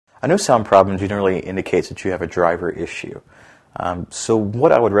A no sound problem generally indicates that you have a driver issue. So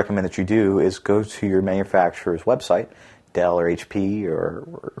what I would recommend that you do is go to your manufacturer's website, Dell or HP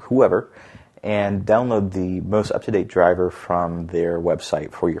or whoever, and download the most up-to-date driver from their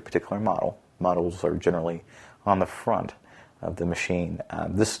website for your particular model. Models are generally on the front of the machine.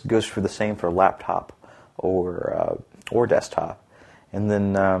 This goes for the same for laptop or desktop. And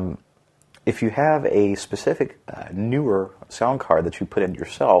then if you have a specific newer sound card that you put in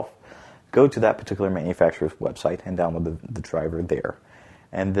yourself, go to that particular manufacturer's website and download the driver there.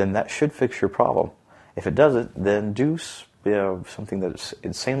 And then that should fix your problem. If it doesn't, then do something that's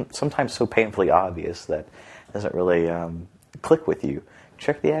sometimes so painfully obvious that it doesn't really click with you.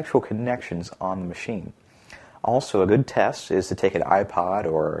 Check the actual connections on the machine. Also, a good test is to take an iPod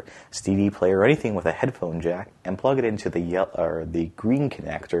or CD player or anything with a headphone jack and plug it into the green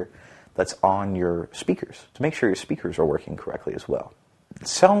connector that's on your speakers to make sure your speakers are working correctly as well.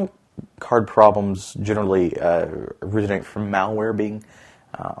 Sound card problems generally originate from malware being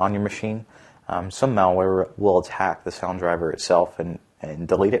on your machine. Some malware will attack the sound driver itself and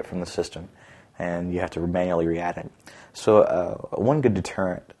delete it from the system, and you have to manually re-add it. So one good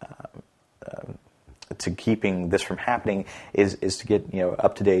deterrent to keeping this from happening is to get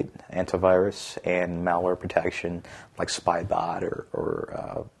up-to-date antivirus and malware protection like Spybot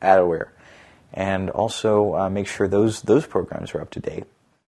or Adware, and also make sure those programs are up to date.